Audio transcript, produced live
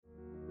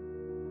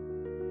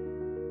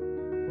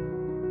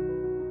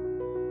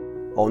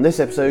On this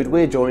episode,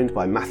 we're joined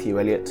by Matthew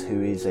Elliott,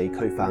 who is a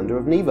co-founder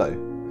of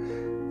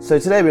Nevo. So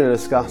today we're going to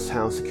discuss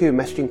how secure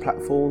messaging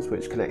platforms,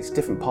 which connects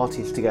different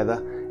parties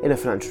together in a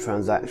financial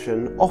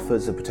transaction,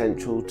 offers the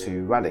potential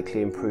to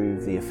radically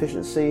improve the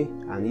efficiency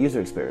and the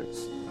user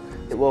experience.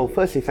 Well,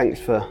 firstly, thanks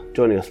for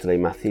joining us today,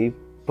 Matthew.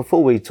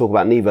 Before we talk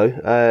about Nevo,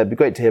 it'd be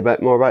great to hear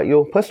more about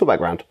your personal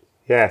background.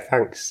 Yeah,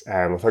 thanks.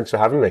 Well, thanks for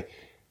having me.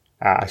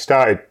 I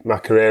started my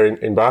career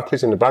in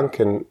Barclays in the bank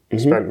and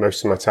spent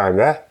most of my time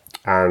there.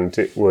 And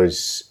it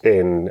was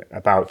in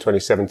about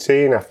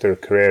 2017, after a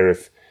career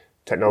of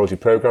technology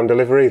program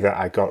delivery, that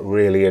I got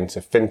really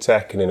into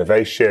fintech and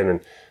innovation and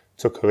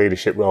took a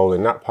leadership role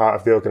in that part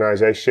of the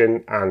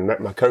organisation and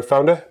met my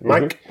co-founder,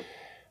 Mike,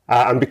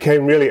 and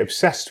became really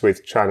obsessed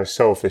with trying to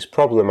solve this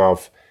problem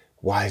of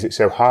why is it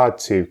so hard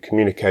to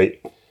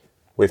communicate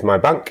with my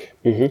bank?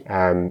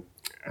 And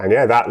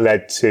yeah, that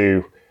led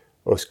to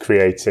us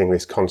creating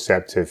this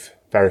concept of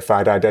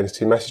verified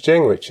identity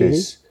messaging, which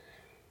is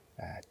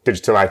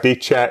digital ID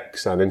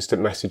checks and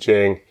instant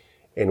messaging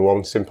in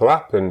one simple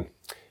app. And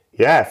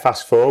yeah,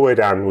 fast forward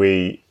and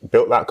we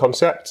built that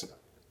concept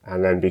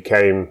and then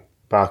became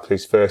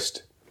Barclays'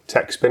 first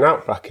tech spin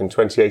out back in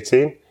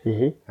 2018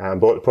 and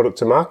brought the product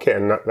to market.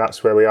 And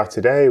that's where we are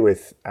today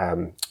with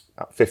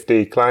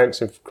 50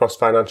 clients across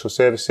financial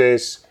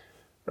services,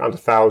 around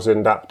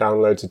 1,000 app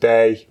downloads a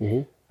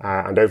day,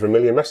 and over 1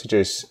 million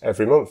messages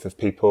every month of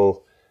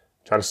people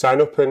trying to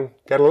sign up and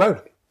get a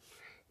loan.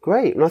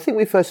 Great. And I think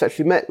we first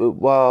actually met at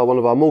one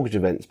of our mortgage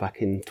events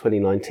back in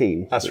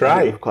 2019. That's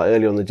right. Quite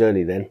early on the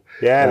journey then.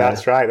 Yeah,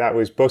 that's right. That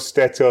was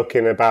Buster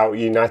talking about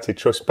United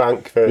Trust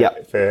Bank for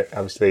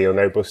obviously you'll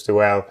know Buster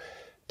well,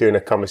 doing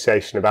a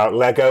conversation about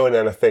Lego. And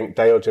then I think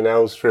Dale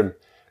Janelles from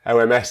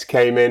OMS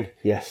came in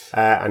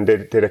and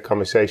did a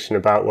conversation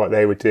about what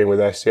they were doing with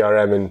their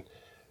CRM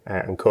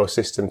and core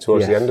system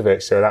towards the end of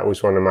it. So that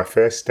was one of my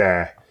first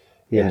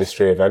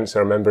industry events.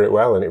 I remember it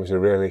well, and it was a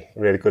really,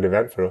 really good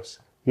event for us.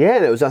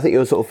 Yeah, and I think it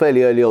was sort of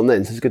fairly early on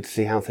then, so it's good to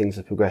see how things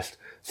have progressed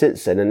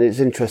since then. And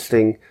it's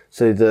interesting,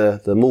 so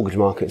the mortgage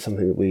market is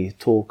something that we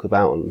talk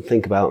about and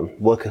think about and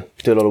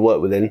do a lot of work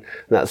within. And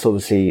that's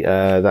obviously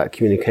that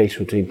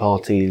communication between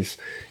parties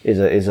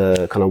is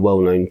a kind of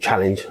well-known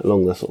challenge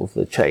along the sort of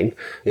the chain.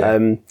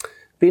 Yeah.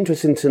 Be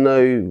interesting to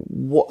know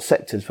what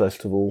sectors,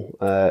 first of all,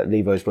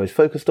 Nevo is most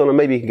focused on, and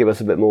maybe you can give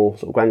us a bit more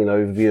sort of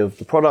granular overview of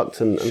the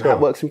product and how it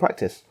works in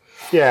practice.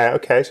 Yeah,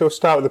 okay. So we'll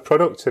start with the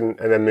product and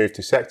then move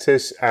to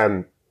sectors.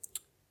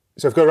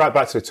 So if we go right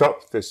back to the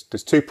top, there's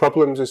two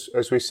problems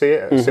as we see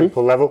it at a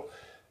simple level.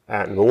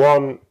 Number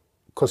one,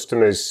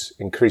 customers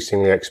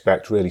increasingly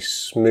expect really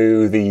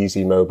smooth,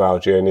 easy mobile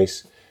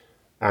journeys.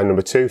 And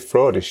number two,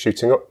 fraud is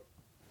shooting up.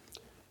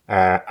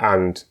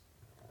 And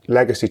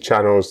legacy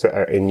channels that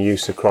are in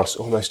use across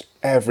almost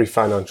every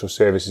financial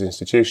services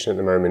institution at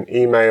the moment,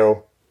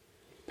 email,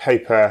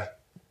 paper,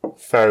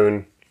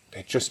 phone,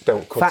 they just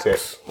don't cut Fax.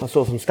 it. I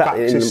saw some stats. Fax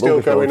is still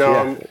going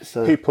on.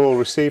 People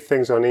receive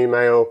things on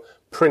email,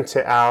 print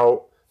it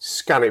out,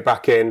 scan it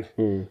back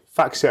in,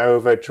 fax it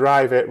over,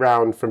 drive it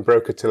round from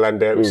broker to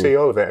lender. We see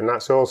all of it, and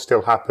that's all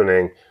still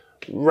happening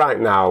right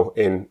now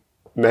in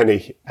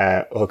many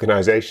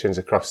organisations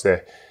across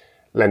the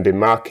lending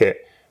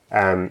market.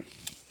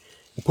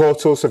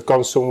 Portals have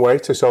gone some way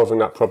to solving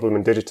that problem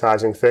and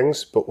digitising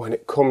things, but when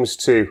it comes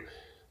to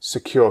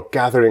secure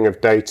gathering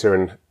of data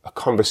and a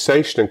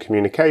conversation and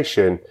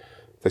communication,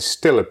 there's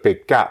still a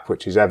big gap,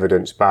 which is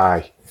evidenced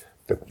by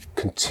the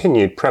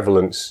continued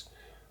prevalence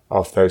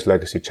of those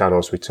legacy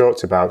channels we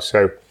talked about.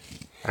 So,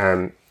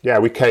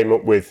 we came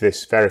up with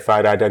this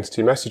verified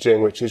identity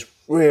messaging, which is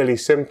really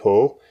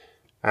simple.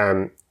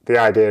 The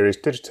idea is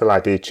digital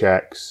ID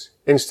checks,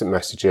 instant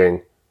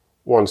messaging,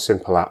 one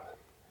simple app.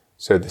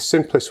 So the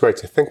simplest way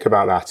to think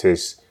about that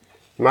is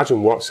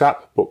imagine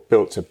WhatsApp, but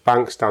built to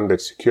bank standard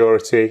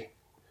security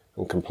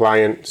and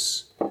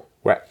compliance,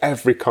 where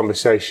every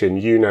conversation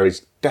you know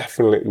is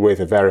definitely with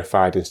a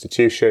verified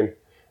institution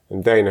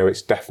and they know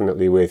it's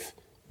definitely with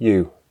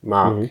you,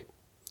 Mark.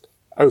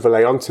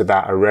 Overlay onto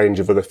that a range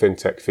of other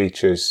fintech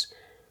features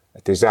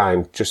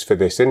designed just for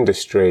this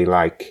industry,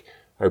 like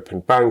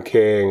open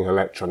banking,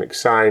 electronic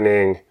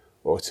signing,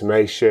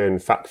 automation,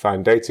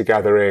 fact-find data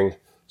gathering,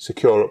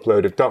 secure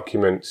upload of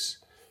documents.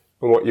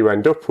 And what you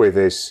end up with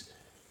is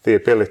the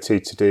ability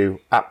to do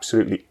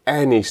absolutely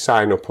any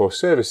sign-up or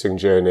servicing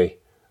journey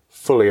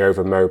fully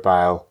over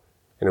mobile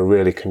in a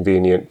really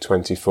convenient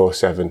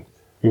 24/7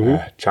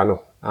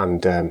 channel.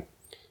 And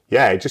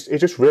it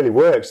just really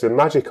works. The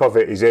magic of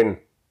it is in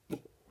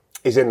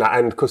that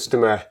end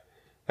customer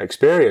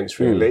experience,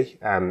 really.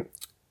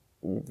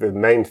 The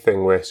main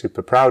thing we're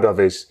super proud of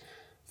is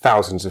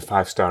thousands of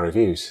 5-star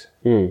reviews.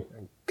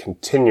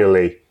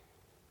 Continually,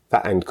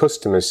 that end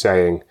customer's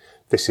saying,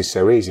 this is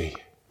so easy.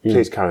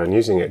 Please carry on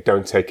using it.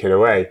 Don't take it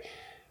away.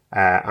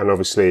 And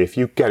obviously, if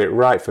you get it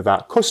right for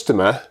that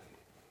customer,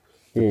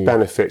 the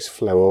benefits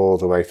flow all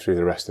the way through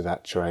the rest of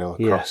that trail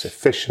across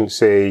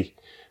efficiency,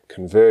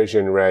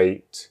 conversion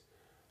rate,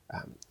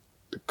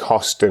 the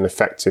cost and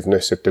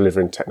effectiveness of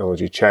delivering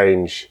technology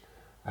change,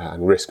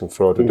 and risk and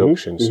fraud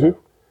reduction. So,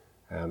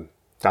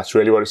 That's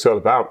really what it's all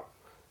about.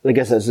 I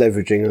guess that's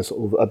leveraging a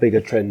sort of a bigger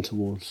trend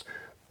towards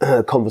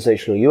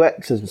conversational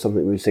UX as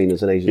something we've seen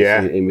as an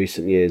agency in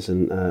recent years,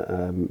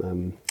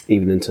 and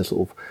even into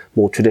sort of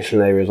more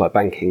traditional areas like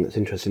banking. That's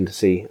interesting to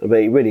see. But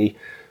really,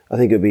 I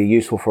think it would be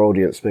useful for our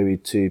audience maybe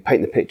to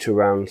paint the picture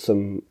around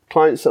some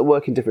clients that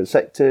work in different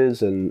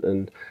sectors,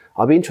 and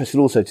I'd be interested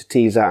also to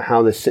tease out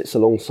how this sits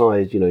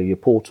alongside, your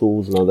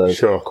portals and other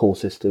core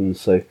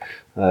systems. So,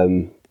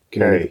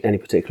 any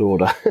particular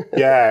order?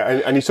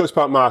 And you talked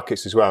about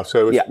markets as well.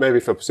 So maybe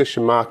for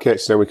position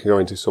markets, then we can go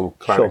into some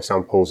client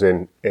examples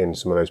in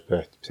some of those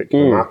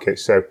particular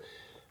markets. So,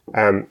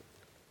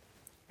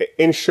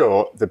 in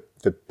short,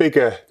 the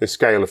bigger the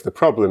scale of the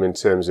problem in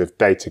terms of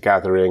data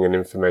gathering and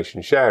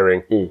information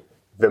sharing,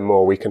 the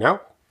more we can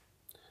help.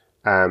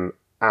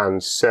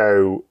 And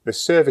so the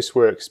service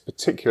works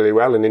particularly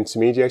well in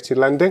intermediated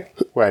lending,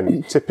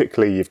 when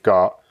typically you've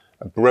got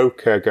a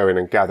broker going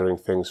and gathering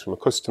things from a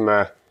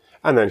customer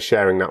and then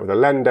sharing that with a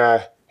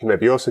lender who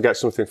maybe also gets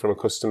something from a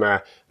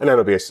customer, and then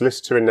there'll be a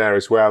solicitor in there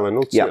as well. And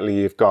ultimately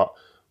you've got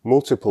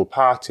multiple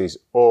parties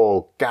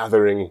all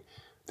gathering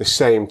the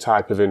same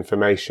type of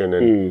information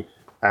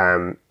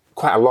and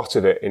quite a lot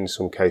of it in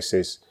some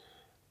cases,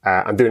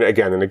 and doing it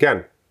again and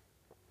again.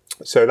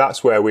 So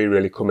that's where we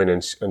really come in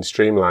and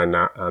streamline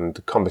that, and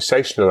the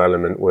conversational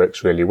element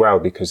works really well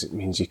because it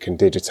means you can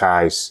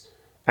digitize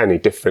any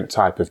different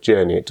type of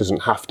journey. It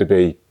doesn't have to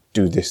be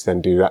do this,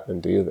 then do that,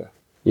 then do the other.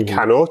 You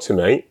can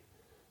automate,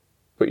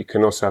 but you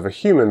can also have a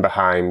human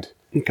behind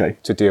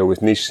to deal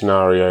with niche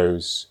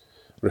scenarios,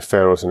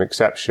 referrals and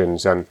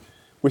exceptions. And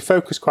we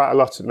focus quite a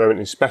lot at the moment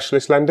in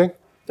specialist lending.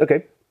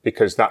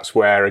 Because that's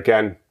where,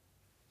 again,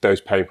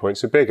 those pain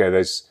points are bigger.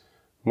 There's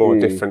more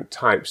different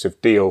types of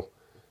deal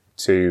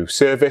to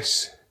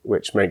service,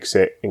 which makes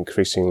it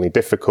increasingly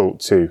difficult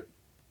to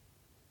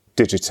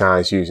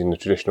digitize using the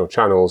traditional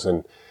channels,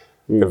 and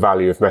the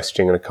value of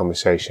messaging in a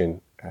conversation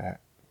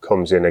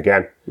comes in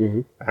again.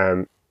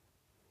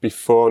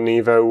 Before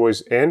Nevo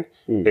was in,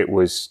 it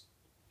was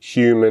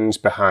humans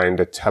behind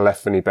a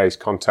telephony-based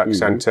contact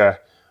center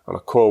on a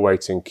call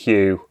waiting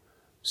queue,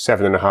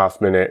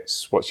 7.5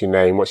 minutes. What's your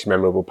name? What's your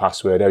memorable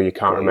password? Oh, you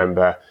can't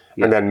remember.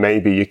 And then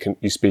maybe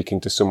you're speaking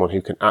to someone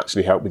who can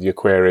actually help with your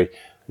query.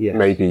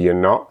 Maybe you're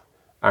not.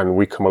 And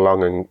we come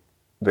along, and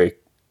the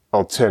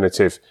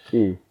alternative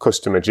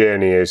customer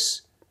journey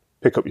is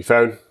pick up your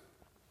phone,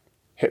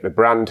 hit the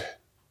brand,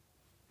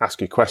 ask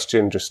your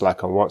question, just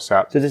like on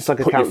WhatsApp. So it's like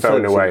put your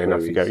phone away and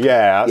off you go.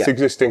 Yeah, that's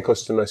existing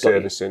customer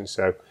servicing.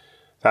 So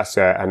that's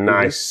a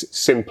nice,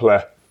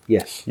 simpler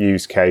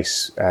use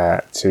case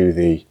to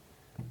the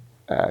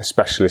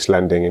specialist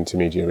lending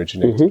intermediate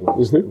originated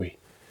ones that we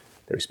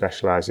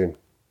specialise in. In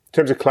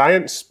terms of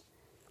clients,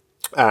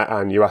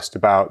 and you asked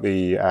about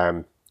the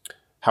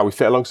how we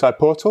fit alongside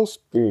portals.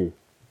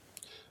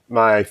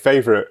 My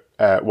favourite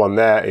one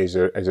there is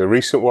a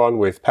recent one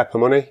with Pepper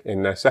Money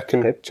in their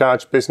second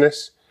charge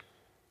business,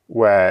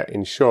 where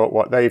in short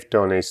what they've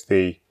done is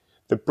the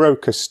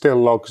broker still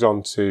logs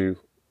onto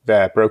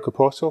their broker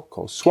portal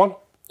called Swan,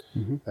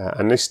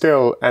 and they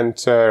still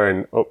enter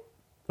and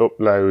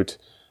upload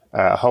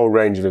a whole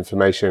range of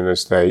information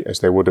as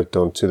they would have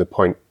done to the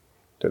point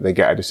that they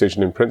get a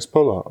decision in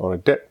principle or a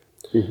DIP.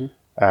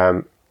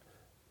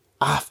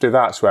 After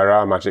that's where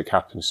our magic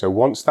happens. So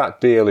once that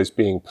deal is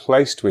being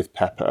placed with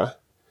Pepper,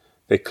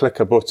 they click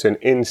a button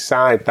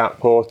inside that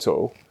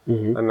portal,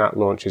 and that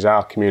launches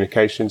our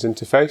communications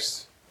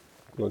interface,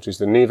 launches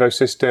the Nevo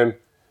system,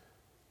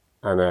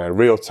 and a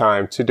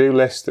real-time to-do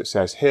list that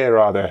says, here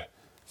are the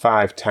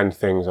 5-10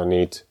 things I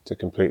need to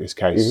complete this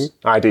case.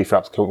 ID for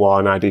applicant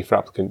 1, ID for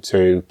applicant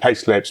 2, pay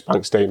slips,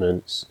 bank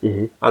statements,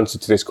 answer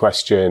to this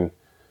question,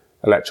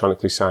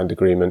 electronically signed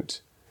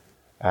agreement.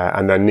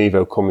 And then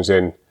Nevo comes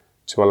in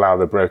to allow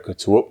the broker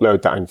to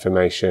upload that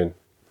information,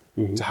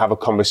 to have a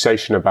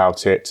conversation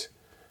about it,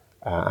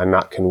 and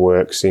that can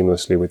work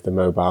seamlessly with the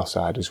mobile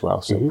side as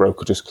well. So the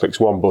broker just clicks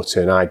one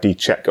button, ID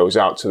check goes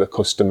out to the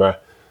customer,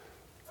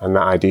 and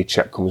that ID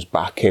check comes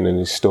back in and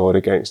is stored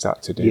against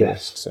that to-do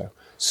list. So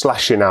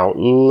slashing out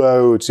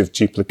loads of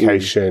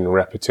duplication,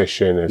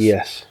 repetition of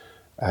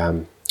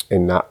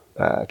in that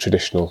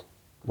traditional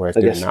way of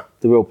doing that.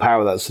 The real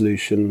power of that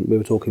solution, we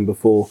were talking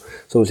before,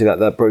 so obviously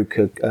that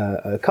broker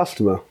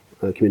customer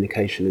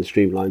communication is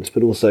streamlined,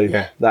 but also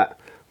that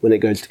when it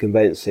goes to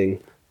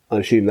conveyancing, I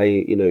assume they,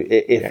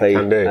 if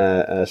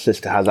a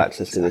solicitor has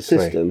access to the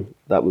system,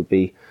 that would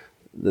be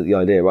the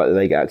idea, right? That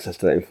they get access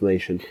to that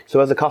information. So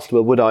as a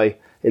customer, would I,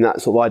 in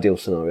that sort of ideal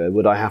scenario,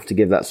 would I have to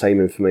give that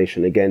same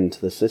information again to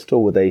the solicitor,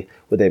 or would they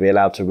be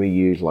allowed to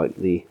reuse like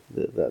the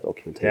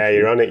documentation? Yeah,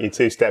 you're on it. You're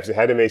 2 steps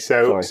ahead of me.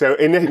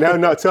 No,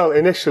 not at all.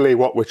 Initially,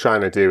 what we're trying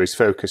to do is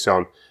focus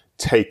on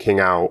taking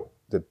out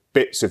the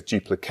bits of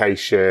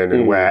duplication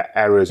and where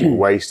errors and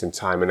waste and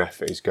time and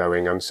effort is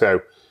going. And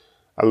so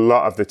a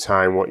lot of the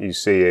time what you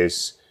see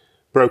is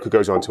broker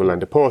goes onto a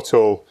lender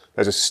portal,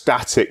 there's a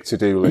static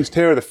to-do list.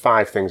 Here are the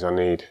 5 things I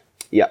need.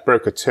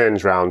 Broker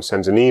turns around,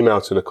 sends an email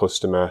to the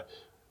customer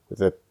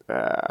with a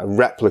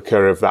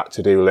replica of that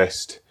to-do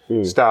list,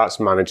 starts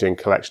managing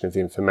collection of the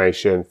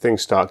information.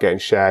 Things start getting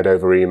shared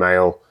over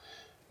email.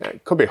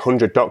 It could be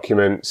 100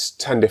 documents,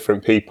 10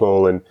 different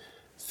people, and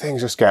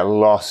things just get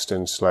lost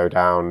and slow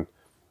down.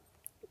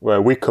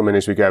 Where we come in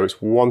as we go,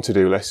 it's one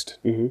to-do list.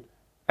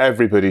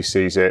 Everybody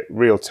sees it,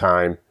 real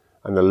time,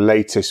 and the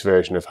latest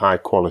version of high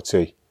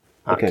quality,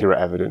 accurate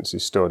evidence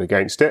is stored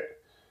against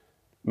it.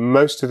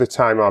 Most of the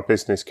time, our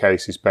business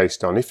case is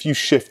based on if you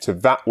shift to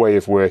that way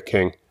of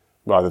working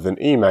rather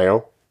than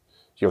email,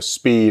 your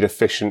speed,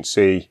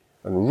 efficiency,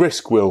 and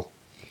risk will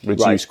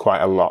reduce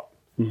quite a lot.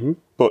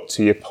 But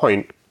to your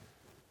point,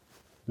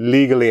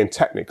 legally and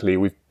technically,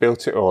 we've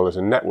built it all as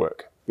a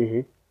network.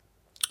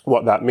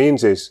 What that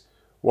means is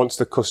once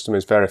the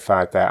customer's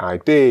verified their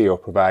ID or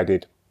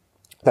provided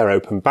their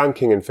open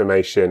banking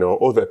information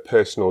or other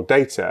personal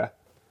data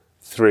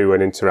through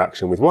an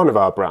interaction with one of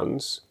our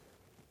brands,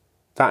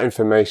 that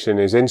information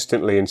is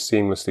instantly and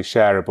seamlessly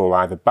shareable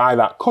either by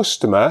that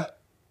customer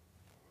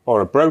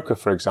or a broker,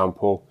 for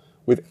example,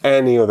 with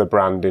any other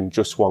brand in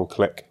just one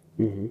click.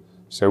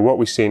 So what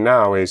we see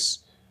now is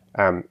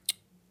a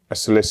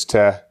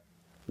solicitor,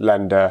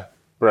 lender,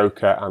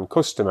 broker and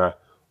customer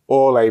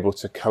all able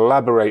to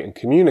collaborate and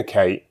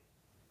communicate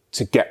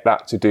to get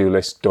that to-do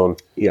list done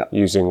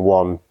using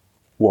one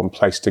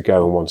place to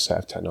go and one set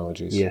of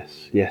technologies.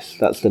 Yes,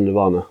 that's the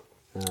nirvana.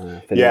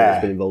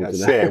 Been involved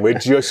that's in that. it. We're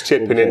just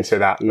chipping into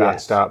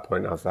that start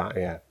point of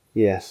that,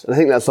 Yes, I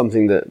think that's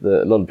something that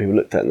a lot of people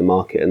looked at in the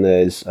market, and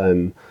there's sort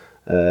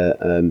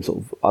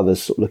of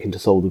others sort of looking to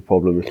solve the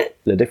problem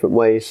in a different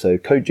way. So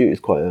CodeJute is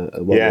quite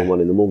a well-known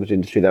one in the mortgage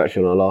industry. They're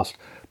actually on our last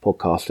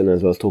podcast, and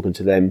as I was talking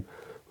to them,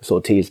 we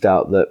sort of teased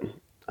out that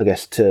I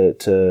guess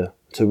to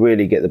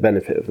really get the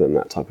benefit of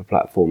that type of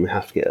platform, we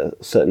have to get a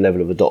certain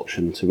level of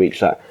adoption to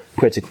reach that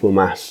critical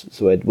mass.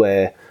 So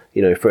where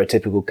for a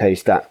typical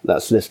case, that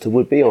solicitor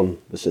would be on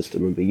the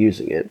system and be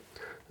using it,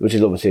 which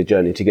is obviously a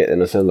journey to get there.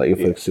 And it sounds like you're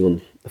focusing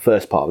on the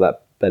first part of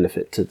that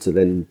benefit to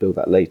then build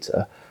that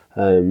later.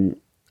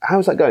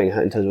 How's that going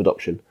in terms of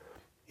adoption?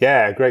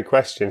 Yeah, great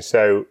question.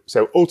 So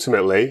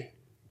ultimately,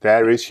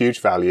 there is huge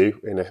value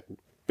in a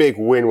big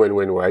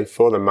win-win-win way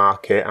for the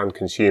market and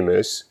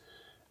consumers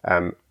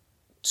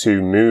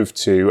to move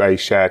to a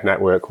shared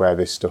network where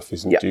this stuff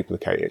isn't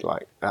duplicated.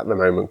 Like at the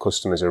moment,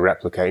 customers are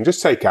replicating.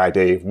 Just take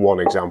ID, one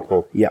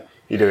example. You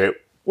do it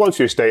once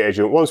for your estate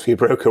agent, once for your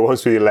broker,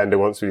 once for your lender,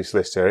 once for your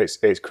solicitor.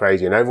 It's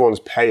crazy, and everyone's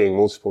paying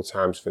multiple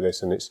times for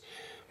this, and it's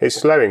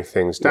slowing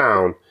things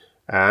down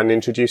and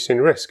introducing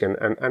risk and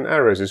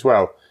errors as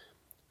well.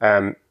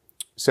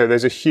 So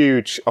there's a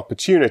huge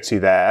opportunity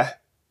there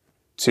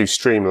to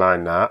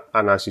streamline that,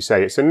 and as you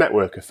say, it's a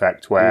network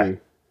effect where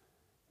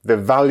the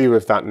value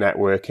of that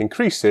network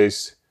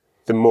increases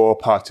the more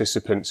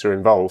participants are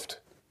involved.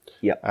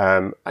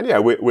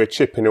 We're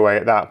chipping away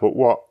at that. But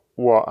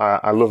what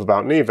I love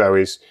about Nevo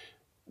is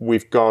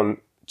we've gone,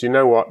 do you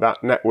know what?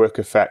 That network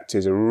effect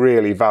is a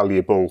really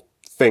valuable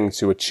thing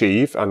to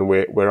achieve, and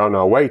we're on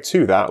our way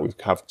to that. We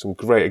have some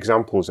great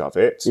examples of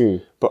it.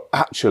 But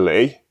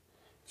actually,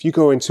 if you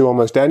go into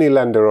almost any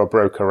lender or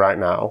broker right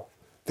now,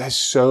 there's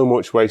so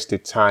much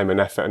wasted time and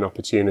effort and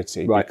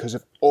opportunity because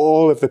of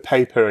all of the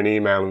paper and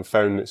email and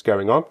phone that's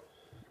going on.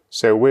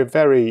 So we're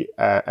very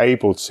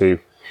able to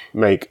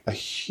make a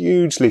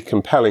hugely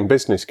compelling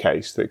business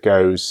case that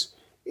goes,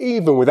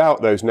 even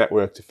without those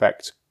network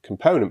effect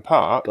component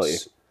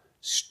parts,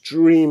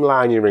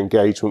 streamline your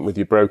engagement with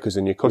your brokers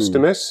and your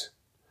customers.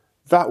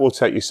 That will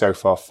take you so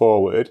far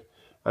forward.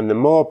 And the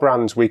more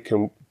brands we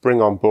can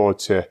bring on board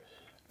to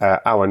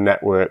our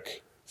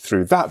network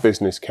through that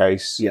business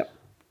case,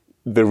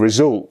 the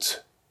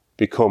result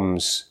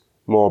becomes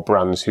more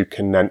brands who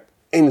can then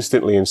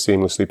instantly and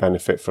seamlessly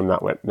benefit from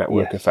that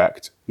network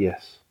effect.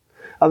 Yes.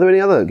 Are there any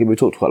other, we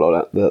talked quite a lot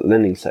about the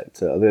lending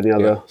sector, are there any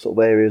other sort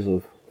of areas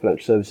of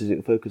financial services that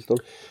you're focused on?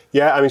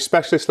 Yeah, I mean,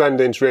 specialist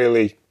lending is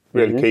really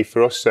key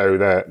for us. So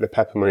the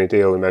Pepper Money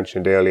deal we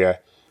mentioned earlier,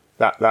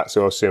 that's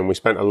awesome. We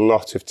spent a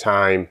lot of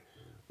time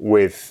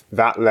with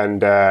that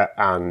lender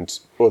and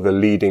other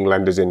leading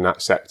lenders in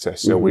that sector.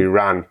 So we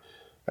ran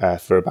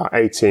for about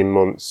 18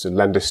 months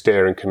lender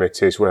steering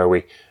committees where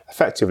we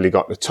effectively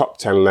got the top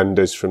 10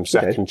 lenders from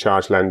second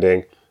charge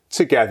lending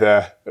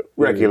together at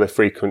regular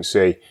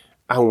frequency,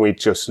 and we'd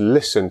just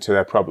listen to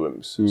their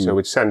problems. So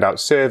we'd send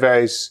out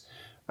surveys,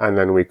 and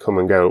then we'd come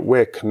and go,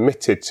 we're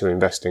committed to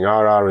investing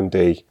our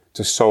R&D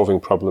to solving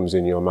problems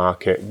in your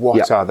market.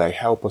 What are they?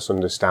 Help us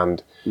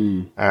understand.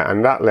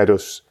 And that led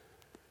us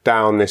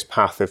down this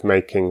path of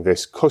making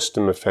this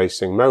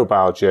customer-facing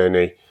mobile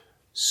journey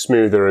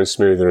smoother and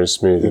smoother and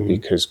smoother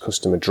because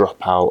customer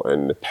dropout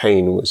and the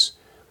pain was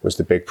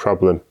the big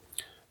problem.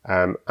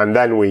 And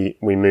then we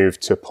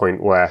moved to a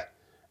point where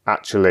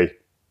actually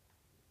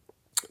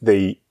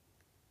the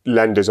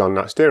lenders on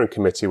that steering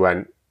committee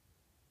went,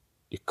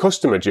 your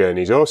customer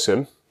journey is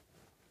awesome.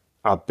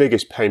 Our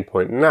biggest pain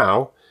point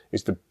now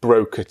is the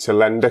broker to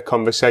lender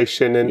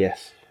conversation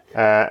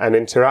and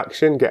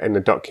interaction, getting the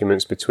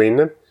documents between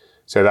them.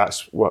 So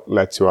that's what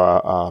led to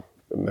our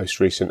most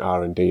recent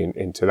R&D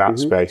into that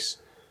space.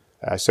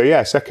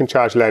 Second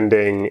charge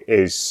lending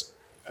is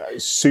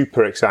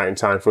super exciting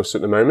time for us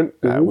at the moment.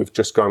 We've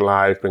just gone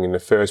live, bringing the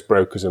first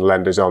brokers and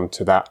lenders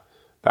onto that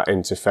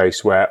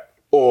interface where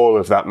all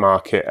of that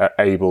market are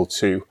able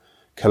to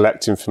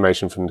collect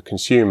information from the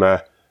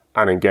consumer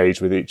and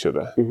engage with each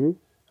other.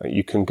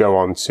 You can go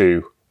on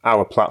to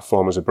our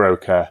platform as a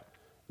broker,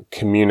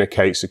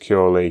 communicate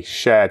securely,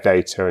 share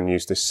data, and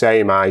use the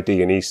same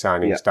ID and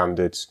e-signing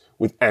standards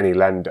with any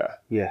lender.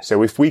 Yes.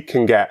 So if we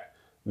can get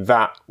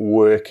that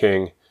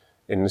working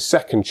in the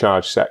second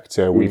charge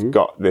sector, we've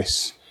got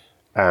this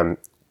kind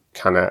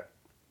of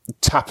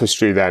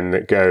tapestry then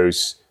that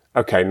goes,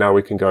 okay, now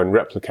we can go and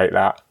replicate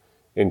that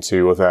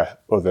into other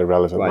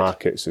relevant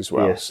markets as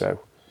well. Yes. So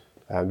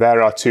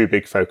there are two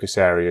big focus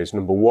areas.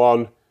 Number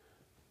one,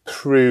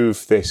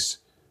 prove this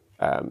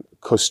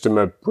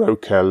customer,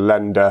 broker,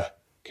 lender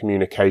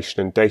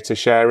communication and data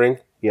sharing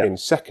in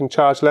second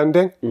charge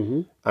lending.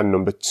 And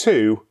number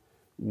two,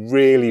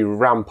 really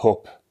ramp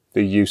up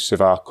the use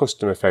of our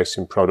customer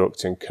facing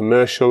product in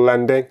commercial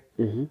lending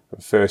and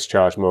first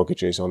charge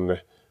mortgages on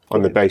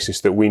the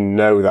basis that we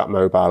know that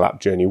mobile app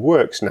journey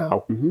works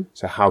now.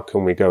 So how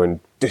can we go and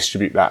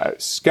distribute that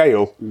at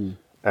scale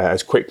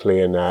as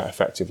quickly and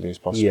effectively as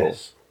possible?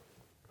 Yes.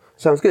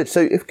 Sounds good.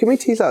 So can we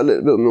tease out a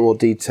little bit more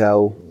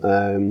detail?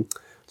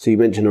 So you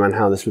mentioned around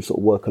how this would sort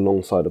of work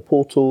alongside a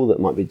portal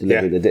that might be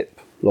delivering the DIP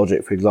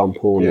logic, for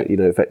example, and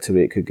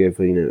effectively it could give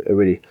a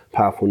really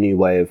powerful new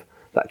way of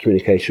that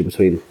communication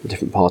between the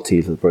different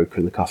parties, the broker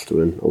and the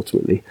customer, and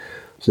ultimately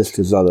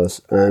solicitors and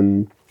others.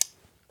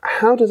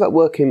 How does that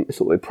work in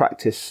sort of in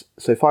practice?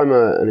 So if I'm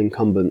an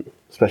incumbent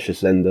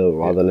specialist lender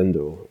or other lender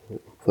or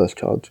first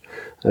charge,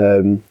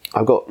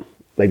 I've got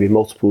maybe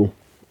multiple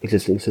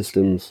existing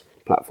systems,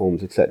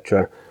 platforms,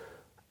 etc.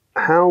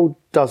 How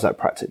does that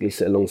practically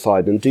sit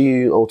alongside? And do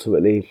you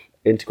ultimately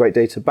integrate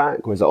data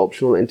back, or is that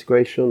optional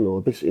integration? Or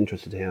I'm just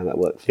interested to hear how that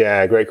works.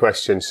 Yeah, great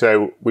question.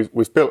 So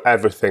we've built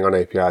everything on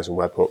APIs and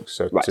webhooks.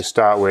 So to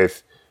start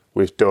with,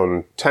 we've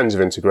done tens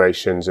of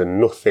integrations, and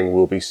nothing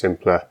will be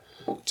simpler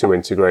to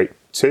integrate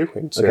to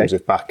in terms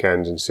of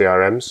backends and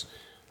CRMs.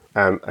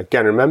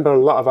 Again, remember, a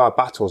lot of our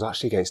battles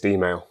actually against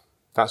email.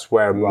 That's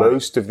where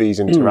most of these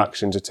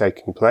interactions are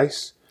taking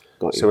place.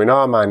 So in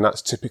our mind,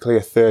 that's typically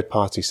a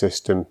third-party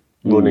system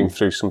running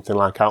through something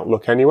like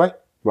Outlook anyway.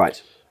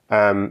 Right.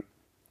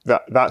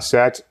 That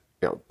said,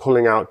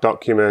 pulling out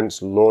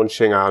documents,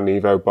 launching our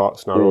Nevo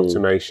bots and our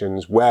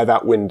automations, where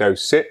that window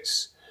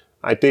sits,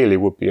 ideally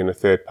would be in a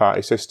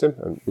third-party system,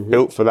 and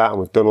built for that, and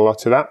we've done a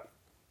lot of that.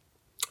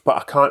 But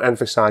I can't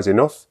emphasize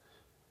enough,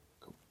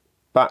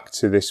 back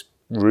to this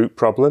root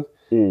problem,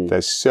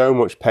 there's so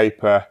much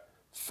paper,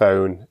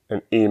 phone,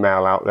 and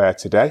email out there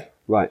today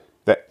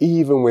that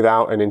even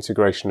without an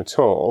integration at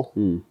all,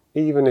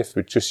 even if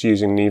we're just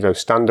using Nevo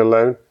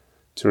standalone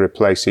to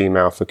replace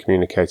email for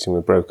communicating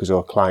with brokers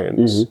or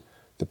clients,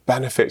 the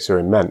benefits are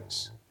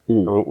immense.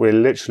 And we're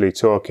literally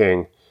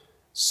talking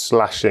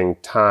slashing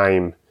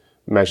time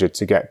measured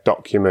to get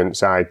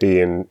documents,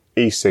 ID and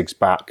e-cigs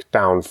back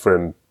down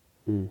from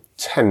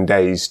 10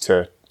 days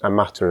to a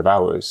matter of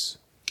hours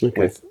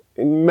with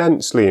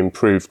immensely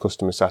improved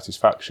customer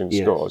satisfaction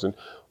scores. And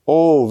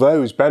all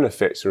those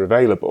benefits are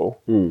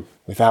available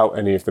without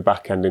any of the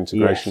back-end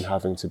integration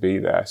having to be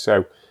there.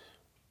 So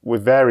we're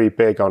very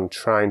big on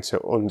trying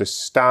to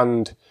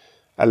understand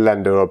a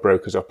lender or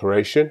broker's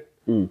operation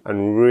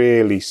and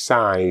really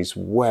size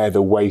where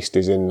the waste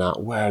is in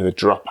that, where are the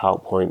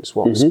dropout points,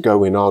 what's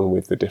going on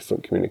with the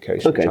different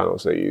communication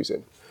channels they're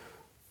using.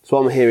 So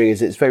what I'm hearing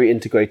is it's very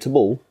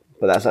integratable,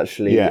 but that's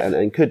actually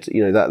and could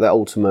that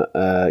ultimate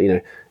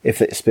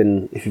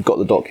if you've got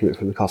the document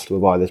from the customer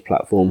via this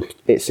platform,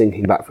 it's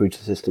syncing back through to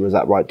the system as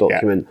that right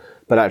document.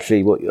 But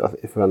actually,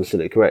 if I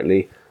understood it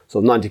correctly,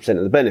 sort of 90%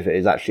 of the benefit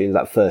is actually in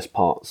that first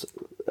part.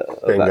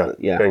 Bingo.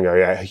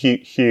 Yeah.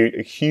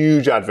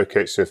 Huge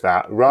advocates of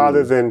that.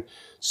 Rather than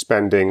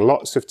spending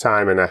lots of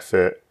time and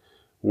effort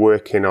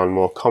working on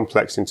more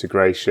complex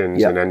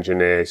integrations and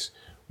engineers,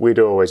 we'd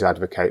always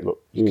advocate,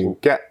 look, you can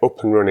get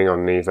up and running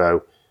on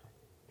Nevo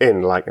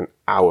in like an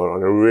hour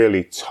on a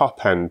really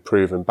top-end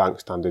proven bank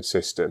standard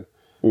system.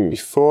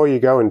 Before you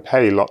go and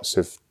pay lots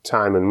of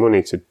time and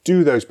money to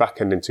do those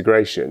back-end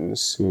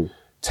integrations,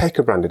 take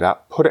a branded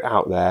app, put it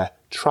out there,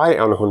 try it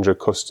on 100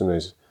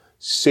 customers,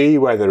 see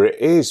whether it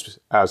is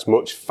as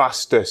much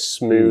faster,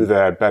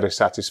 smoother, better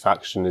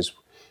satisfaction as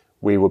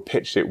we would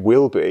pitch it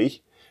will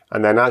be.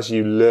 And then as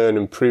you learn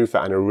and prove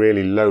that in a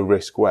really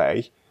low-risk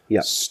way,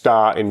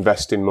 start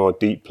investing more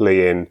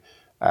deeply in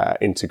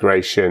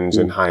integrations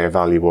and higher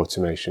value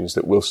automations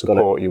that will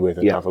support you with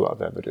and have a lot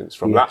of evidence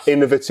from. That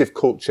innovative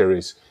culture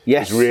is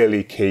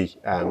really key.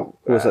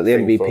 Almost like the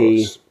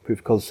MVP, proof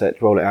of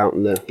concept, roll it out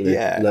and learn.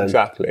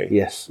 Exactly.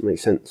 Yes,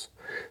 makes sense.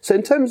 So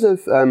in terms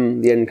of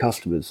the end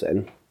customers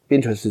then, be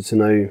interested to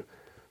know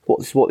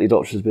what the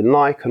adoption has been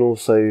like, and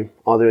also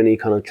are there any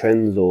kind of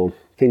trends or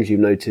things you've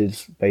noted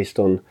based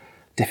on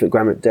different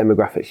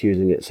demographics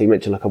using it? So you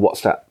mentioned like a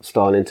WhatsApp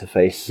style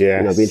interface.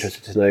 I'd be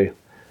interested to know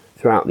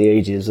throughout the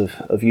ages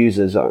of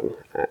users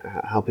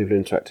how people are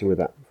interacting with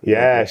that.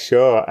 Yeah,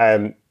 sure.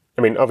 I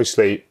mean,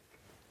 obviously,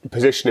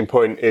 positioning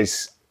point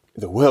is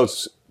the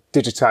world's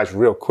digitized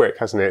real quick,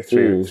 hasn't it,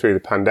 through the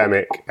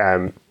pandemic.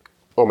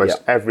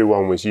 Almost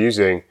everyone was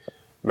using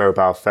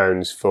mobile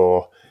phones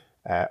for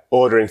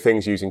ordering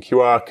things using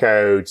QR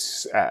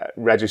codes,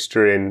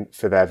 registering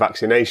for their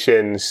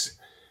vaccinations,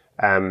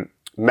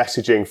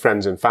 messaging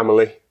friends and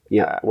family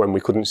when we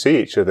couldn't see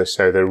each other.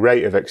 So the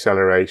rate of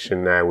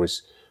acceleration there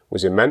was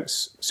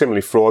immense.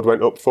 Similarly, fraud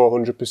went up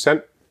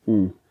 400%.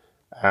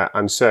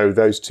 And so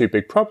those two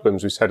big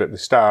problems we said at the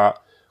start,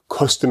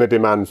 customer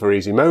demand for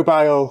easy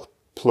mobile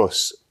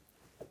plus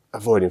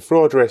avoiding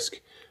fraud risk,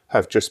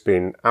 have just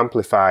been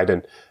amplified.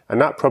 And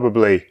that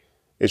probably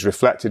is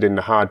reflected in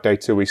the hard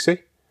data we see.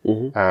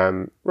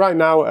 Right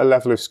now, at a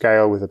level of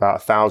scale with about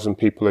 1,000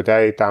 people a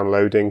day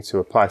downloading to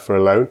apply for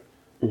a loan,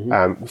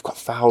 we've got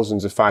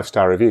thousands of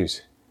 5-star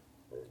reviews.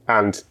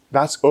 And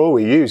that's all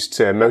we use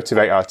to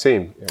motivate our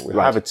team. We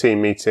have a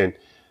team meeting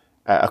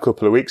a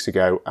couple of weeks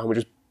ago, and we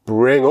just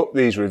bring up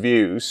these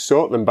reviews,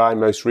 sort them by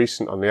most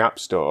recent on the App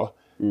Store,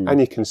 and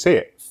you can see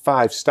it.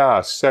 5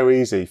 stars, so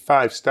easy.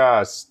 5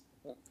 stars.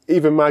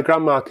 Even my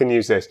grandma can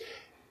use this.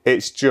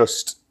 It's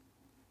just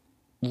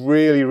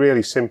really,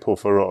 really simple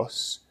for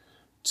us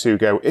to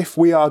go, if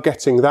we are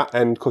getting that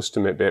end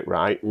customer bit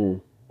right,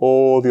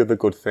 all the other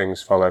good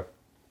things follow.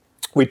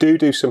 We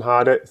do some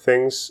harder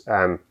things,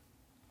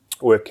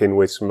 working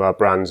with some of our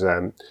brands,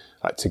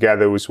 like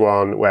Together was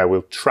one where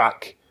we'll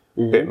track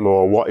a bit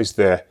more what is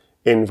the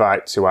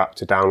invite to app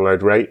to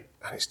download rate,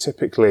 and it's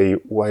typically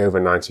way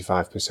over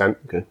 95%.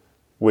 Okay.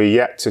 We're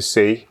yet to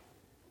see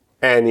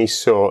any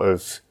sort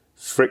of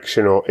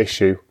friction or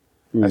issue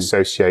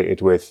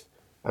associated with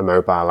a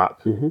mobile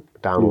app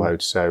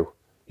download. So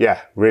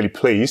yeah, really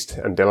pleased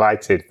and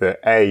delighted that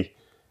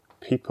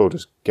people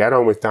just get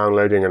on with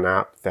downloading an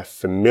app, they're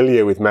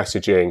familiar with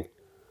messaging,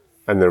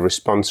 and the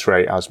response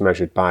rate as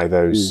measured by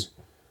those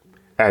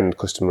end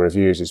customer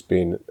reviews has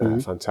been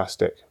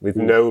fantastic, with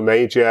no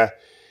major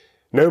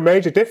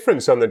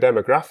difference on the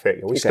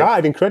demographic. We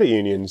started in credit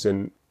unions,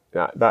 and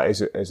that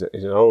is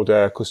an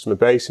older customer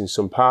base in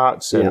some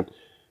parts, and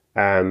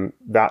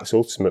that's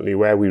ultimately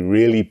where we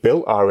really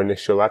built our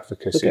initial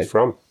advocacy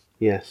from.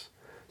 Yes.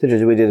 It's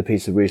interesting, we did a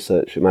piece of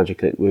research at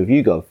Magiclit with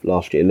YouGov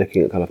last year,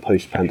 looking at kind of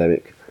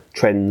post-pandemic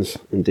trends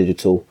in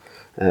digital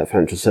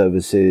financial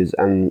services,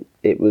 and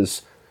it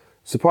was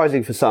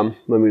surprising for some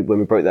when we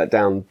broke that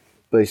down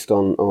based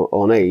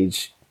on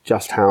age,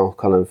 just how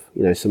kind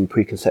of, some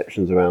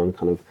preconceptions around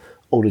kind of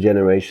older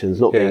generations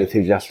not being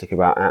enthusiastic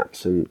about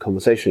apps and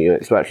conversational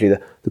UX. So actually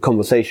the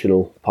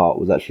conversational part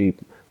was actually,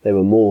 they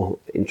were more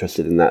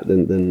interested in that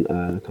than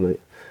kind of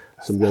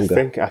some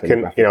younger.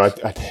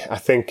 I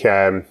think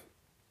I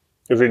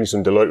was reading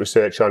some Deloitte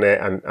research on it,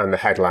 and the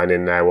headline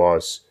in there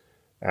was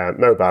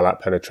mobile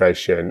app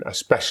penetration,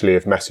 especially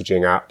of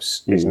messaging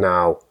apps, is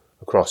now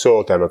across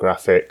all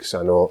demographics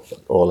and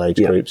all age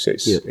groups.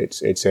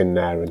 It's in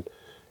there, and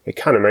it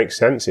kind of makes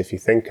sense if you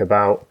think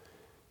about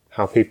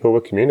how people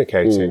were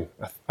communicating.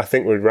 I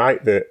think we're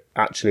right that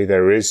actually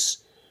there is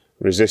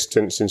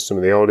resistance in some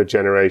of the older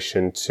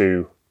generation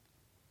to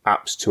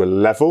apps to a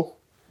level,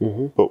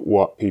 but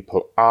what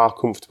people are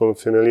comfortable and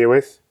familiar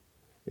with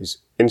is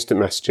instant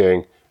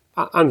messaging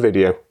and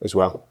video as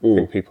well. I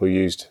think people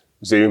used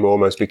Zoom,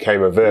 almost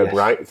became a verb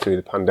right through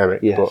the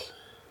pandemic,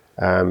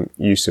 but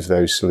use of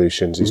those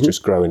solutions is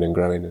just growing and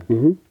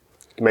growing.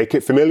 Make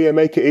it familiar,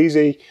 make it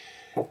easy,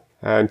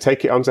 and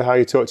take it onto how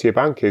you talk to your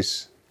bank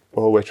is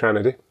all we're trying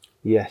to do.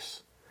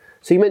 Yes.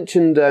 So you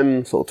mentioned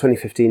sort of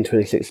 2015,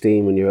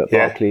 2016 when you were at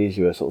Barclays,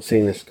 you were sort of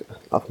seeing this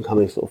up and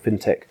coming sort of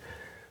fintech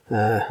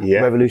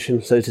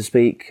revolution, so to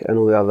speak, and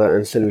all the other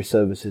ancillary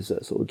services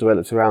that sort of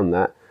developed around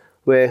that.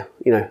 We're,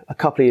 a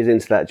couple of years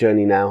into that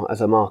journey now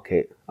as a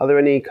market. Are there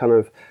any kind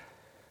of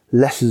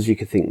lessons you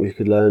could think we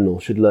could learn or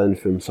should learn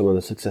from some of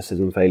the successes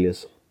and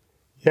failures?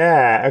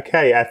 Yeah,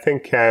 okay. I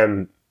think I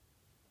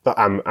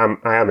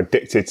am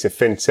addicted to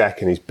fintech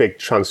and these big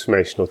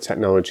transformational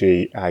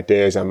technology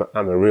ideas. I'm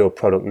a real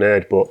product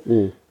nerd,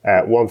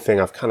 but one thing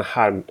I've kind of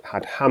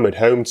had hammered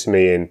home to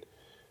me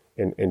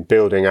in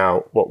building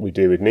out what we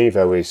do with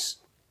Nevo is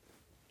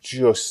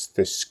just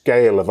the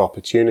scale of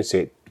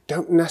opportunity.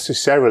 Don't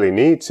necessarily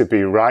need to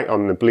be right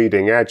on the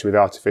bleeding edge with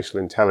artificial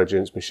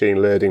intelligence, machine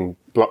learning,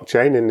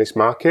 blockchain in this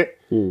market.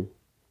 We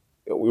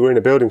were in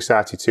a building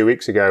society 2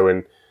 weeks ago,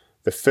 and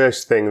the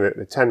first thing that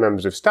the 10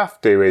 members of staff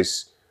do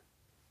is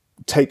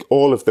take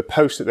all of the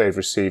posts that they've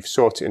received,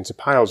 sort it into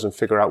piles, and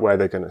figure out where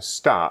they're going to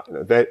start.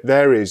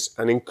 There is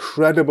an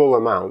incredible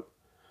amount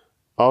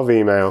of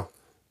email,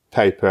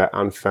 paper,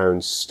 and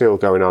phones still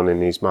going on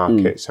in these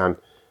markets, and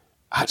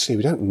actually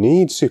we don't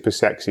need super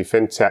sexy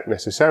fintech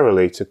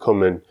necessarily to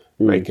come and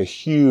make a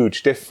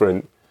huge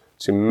difference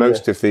to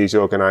most of these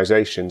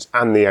organisations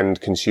and the end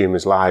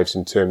consumers' lives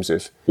in terms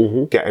of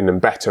getting them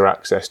better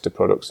access to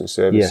products and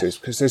services.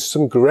 Because there's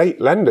some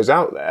great lenders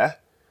out there,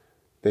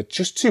 they're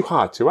just too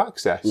hard to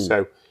access.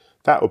 So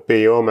that would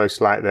be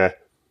almost like the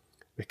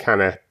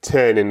kind of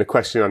turning the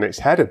question on its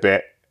head a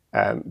bit.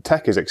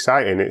 Tech is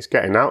exciting, it's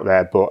getting out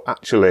there, but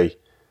actually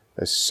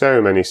there's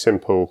so many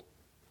simple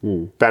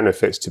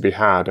benefits to be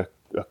had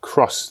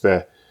across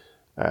the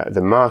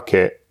the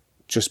market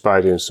just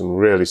by doing some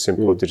really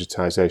simple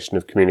digitization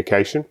of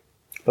communication.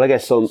 But I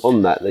guess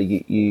on that,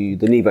 the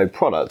Nevo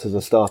product as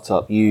a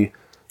startup, you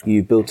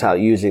built out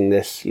using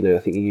this. I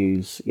think you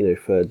use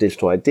for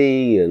digital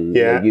ID, and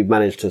you've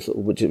managed to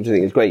which I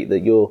think is great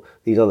that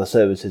these other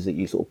services that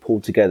you sort of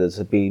pulled together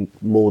to be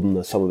more than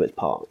the sum of its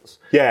parts.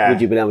 Yeah. Would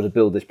you have been able to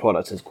build this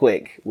product as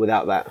quick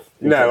without that?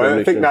 No,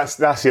 I think that's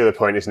the other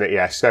point, isn't it?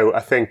 Yeah. So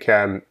I think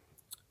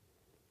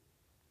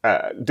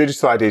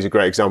digital ID is a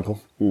great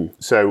example.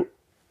 So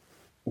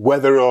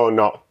whether or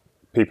not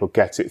people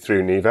get it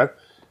through Nevo,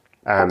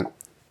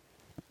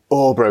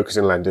 all brokers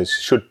and lenders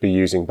should be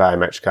using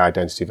biometric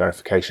identity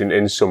verification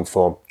in some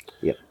form.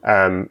 Yep.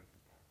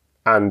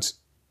 And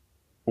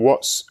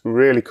what's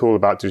really cool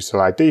about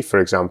digital ID, for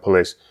example,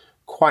 is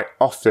quite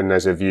often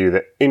there's a view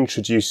that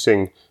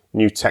introducing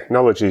new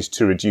technologies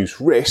to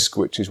reduce risk,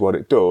 which is what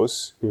it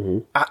does,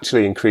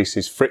 actually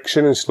increases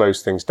friction and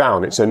slows things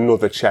down. It's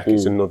another check,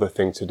 it's another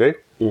thing to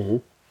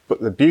do.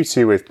 But the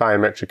beauty with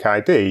biometric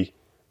ID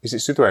is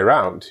it's the other way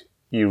around.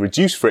 You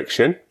reduce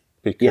friction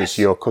because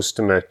your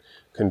customer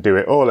can do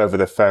it all over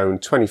the phone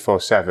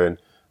 24/7,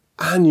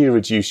 and you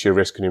reduce your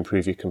risk and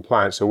improve your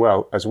compliance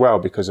as well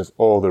because of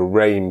all the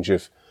range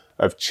of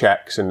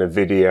checks and the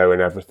video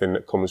and everything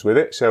that comes with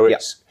it. So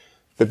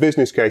the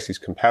business case is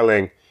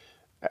compelling.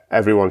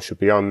 Everyone should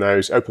be on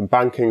those. Open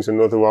banking is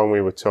another one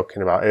we were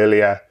talking about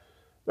earlier.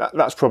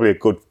 That's probably a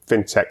good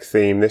fintech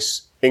theme.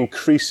 This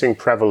increasing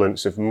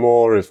prevalence of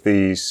more of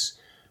these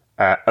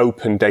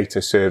open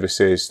data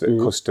services that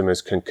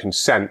customers can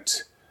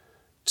consent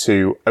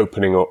to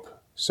opening up.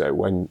 So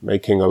when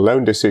making a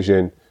loan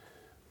decision,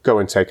 go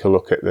and take a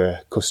look at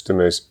the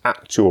customer's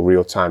actual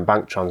real-time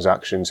bank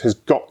transactions has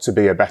got to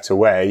be a better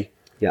way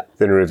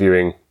than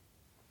reviewing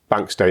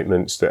bank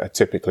statements that are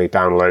typically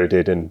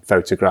downloaded and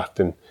photographed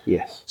and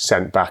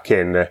sent back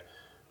in.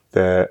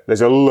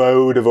 There's a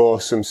load of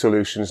awesome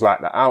solutions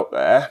like that out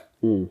there.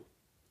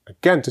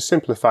 Again, to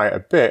simplify it a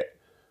bit,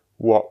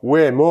 what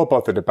we're more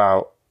bothered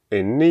about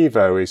in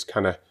Nevo is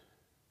kind of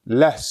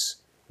less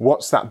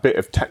what's that bit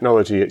of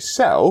technology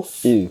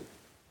itself,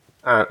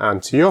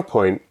 and to your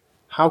point,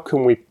 how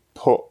can we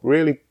put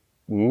really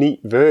neat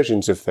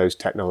versions of those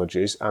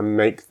technologies and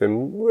make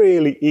them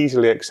really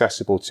easily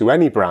accessible to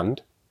any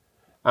brand,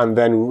 and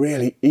then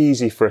really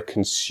easy for a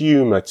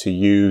consumer to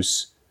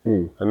use.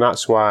 And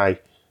that's why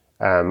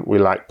we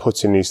like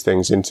putting these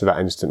things into that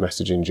instant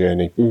messaging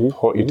journey.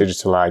 Put your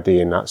digital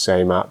ID in that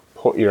same app,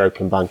 put your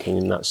open banking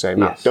in that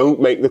same app. Don't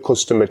make the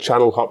customer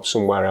channel hop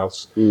somewhere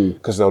else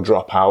because they'll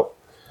drop out.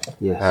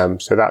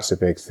 So that's a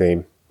big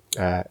theme.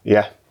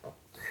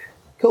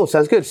 Cool,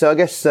 sounds good. So I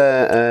guess in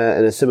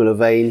a similar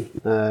vein,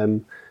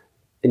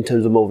 in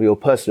terms of more of your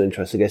personal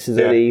interest, I guess, is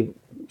there any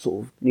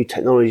sort of new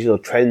technologies or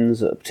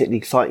trends that particularly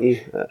excite you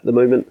at the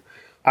moment?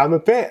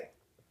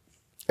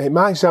 It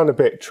might sound a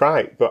bit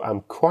trite, but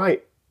I'm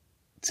quite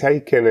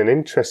taken and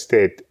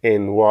interested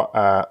in what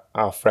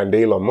our friend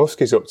Elon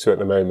Musk is up to at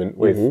the moment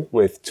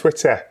with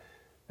Twitter.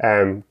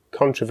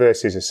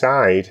 Controversies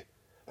aside,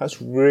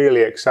 that's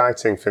really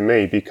exciting for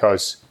me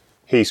because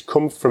he's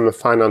come from a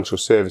financial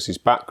services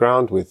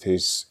background with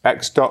his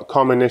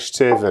X.com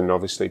initiative and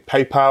obviously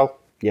PayPal.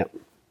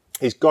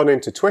 He's gone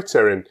into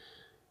Twitter, and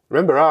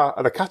remember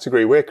the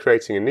category we're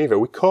creating in Nevo,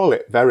 we call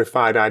it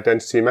verified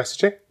identity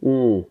messaging.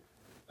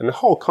 And the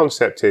whole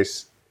concept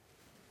is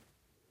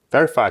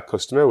verified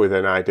customer with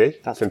an ID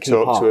can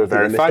talk to a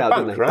verified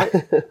bank, right?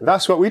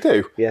 That's what we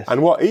do.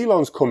 And what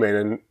Elon's come in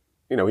and,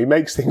 he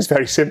makes things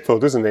very simple,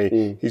 doesn't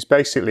he? He's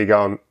basically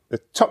gone, the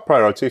top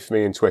priority for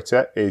me in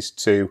Twitter is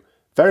to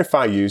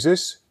verify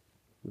users,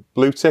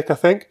 blue tick, I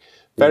think,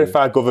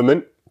 verify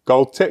government,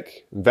 gold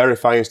tick,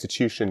 verify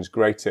institutions,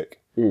 grey tick.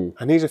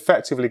 And he's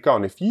effectively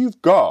gone, if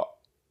you've got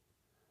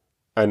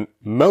a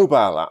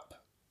mobile app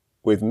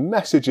with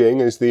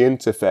messaging as the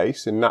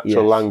interface in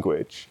natural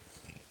language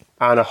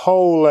and a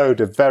whole load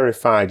of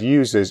verified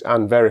users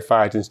and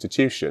verified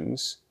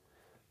institutions,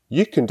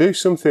 you can do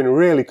something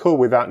really cool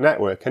with that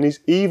network. And he's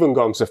even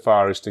gone so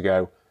far as to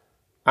go,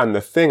 and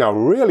the thing I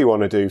really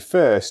want to do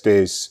first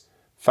is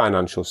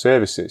financial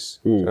services.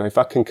 So if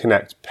I can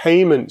connect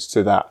payments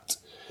to that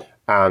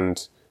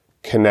and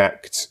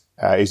connect,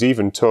 he's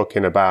even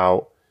talking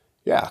about,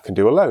 I can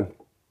do a loan.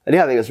 And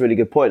I think that's a really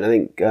good point. I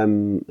think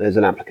there's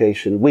an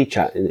application,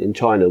 WeChat in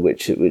China,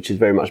 which is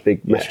very much a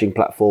big messaging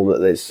platform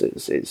that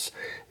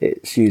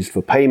it's used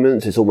for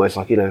payments. It's almost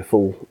like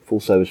full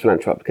service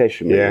financial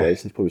application in many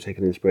ways. It's probably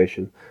taken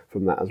inspiration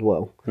from that as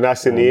well. And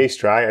that's in the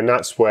East, right? And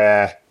that's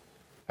where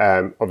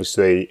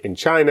obviously in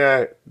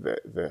China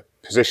the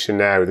position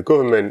there with the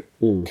government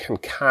can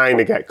kind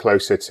of get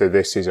closer to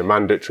this is a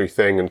mandatory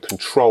thing and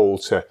control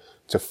to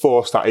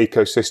force that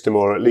ecosystem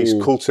or at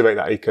least cultivate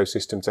that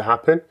ecosystem to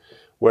happen.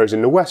 Whereas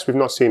in the West, we've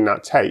not seen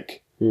that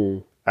take.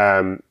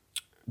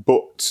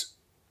 But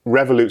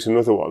Revolut's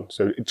another one.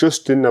 So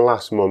just in the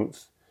last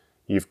month,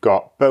 you've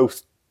got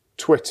both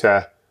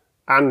Twitter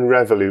and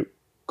Revolut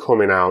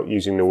coming out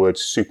using the word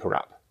super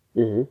app.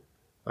 And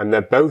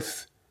they're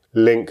both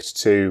linked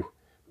to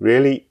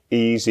really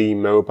easy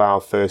mobile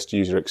first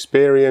user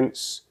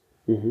experience,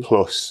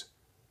 plus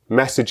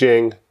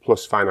messaging,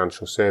 plus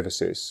financial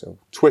services. So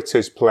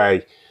Twitter's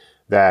play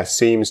there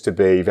seems to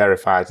be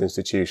verified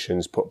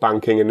institutions put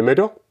banking in the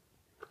middle.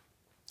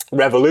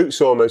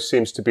 Revolut's almost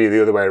seems to be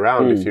the other way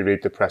around. If you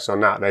read the press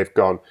on that, they've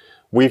gone,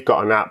 we've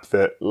got an app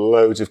that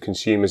loads of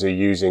consumers are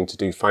using to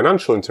do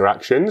financial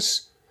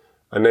interactions,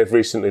 and they've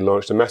recently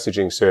launched a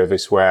messaging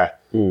service where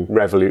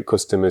Revolut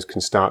customers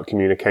can start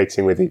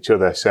communicating with each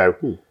other. So,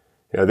 you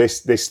know,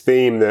 this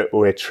theme that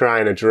we're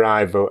trying to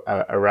drive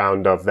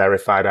around of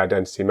verified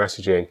identity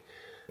messaging,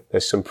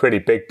 there's some pretty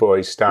big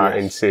boys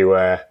starting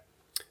to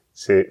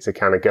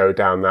kind of go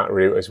down that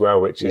route as well,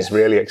 which is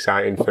really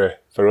exciting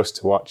for us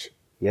to watch.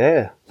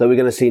 Yeah. So we're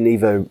going to see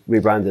Nevo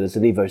rebranded as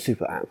the Nevo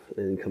Super App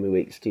in the coming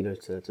weeks. Do you know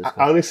to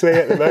Honestly,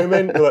 at the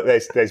moment, look,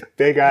 there's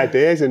big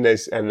ideas and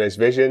there's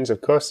visions.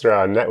 Of course, there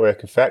are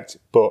network effect,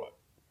 but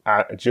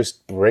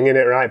just bringing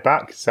it right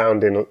back,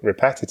 sounding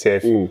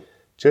repetitive,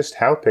 just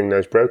helping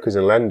those brokers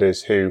and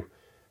lenders who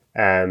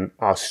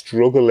are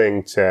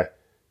struggling to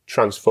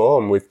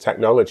transform with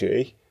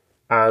technology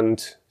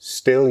and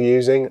still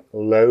using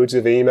loads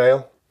of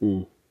email,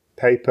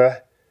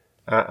 paper,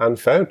 and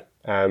phone.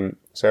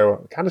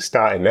 So kind of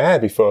starting there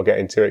before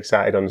getting too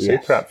excited on the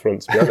Super App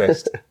front, to be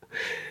honest.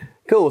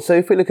 Cool. So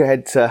if we look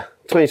ahead to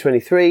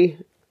 2023,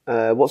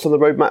 what's on the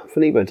roadmap for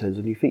Nevo in terms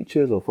of new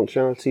features or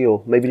functionality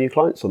or maybe new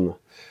clients on the...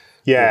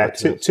 Yeah,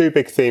 two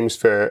big themes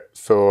for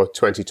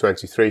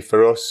 2023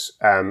 for us.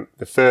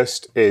 The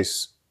first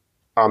is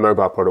our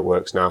mobile product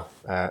works now.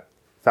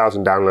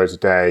 1,000 downloads a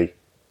day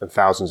and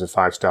thousands of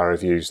 5-star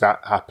reviews.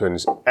 That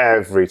happens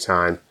every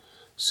time.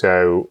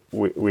 So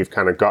we've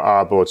kind of got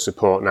our board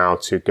support now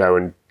to go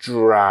and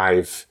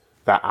drive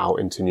that out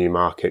into new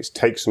markets,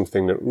 take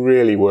something that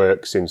really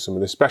works in some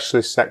of the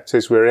specialist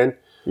sectors we're in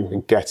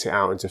and get it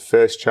out into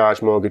first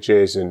charge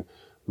mortgages and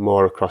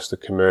more across the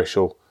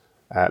commercial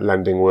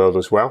lending world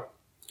as well.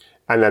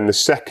 And then the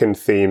second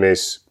theme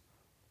is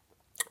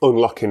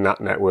unlocking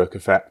that network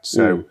effect.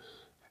 So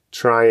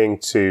trying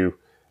to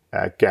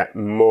get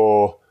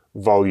more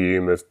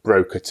volume of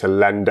broker to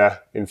lender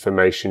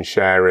information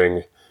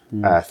sharing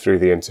through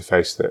the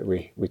interface that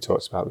we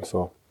talked about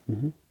before.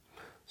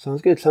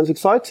 Sounds good. Sounds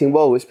exciting.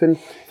 Well, it's been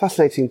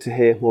fascinating to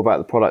hear more about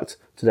the product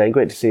today and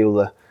great to see all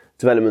the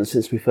developments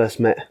since we first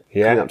met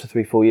coming up to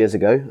 3-4 years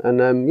ago. And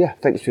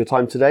thanks for your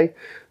time today.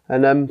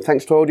 And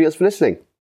thanks to our audience for listening.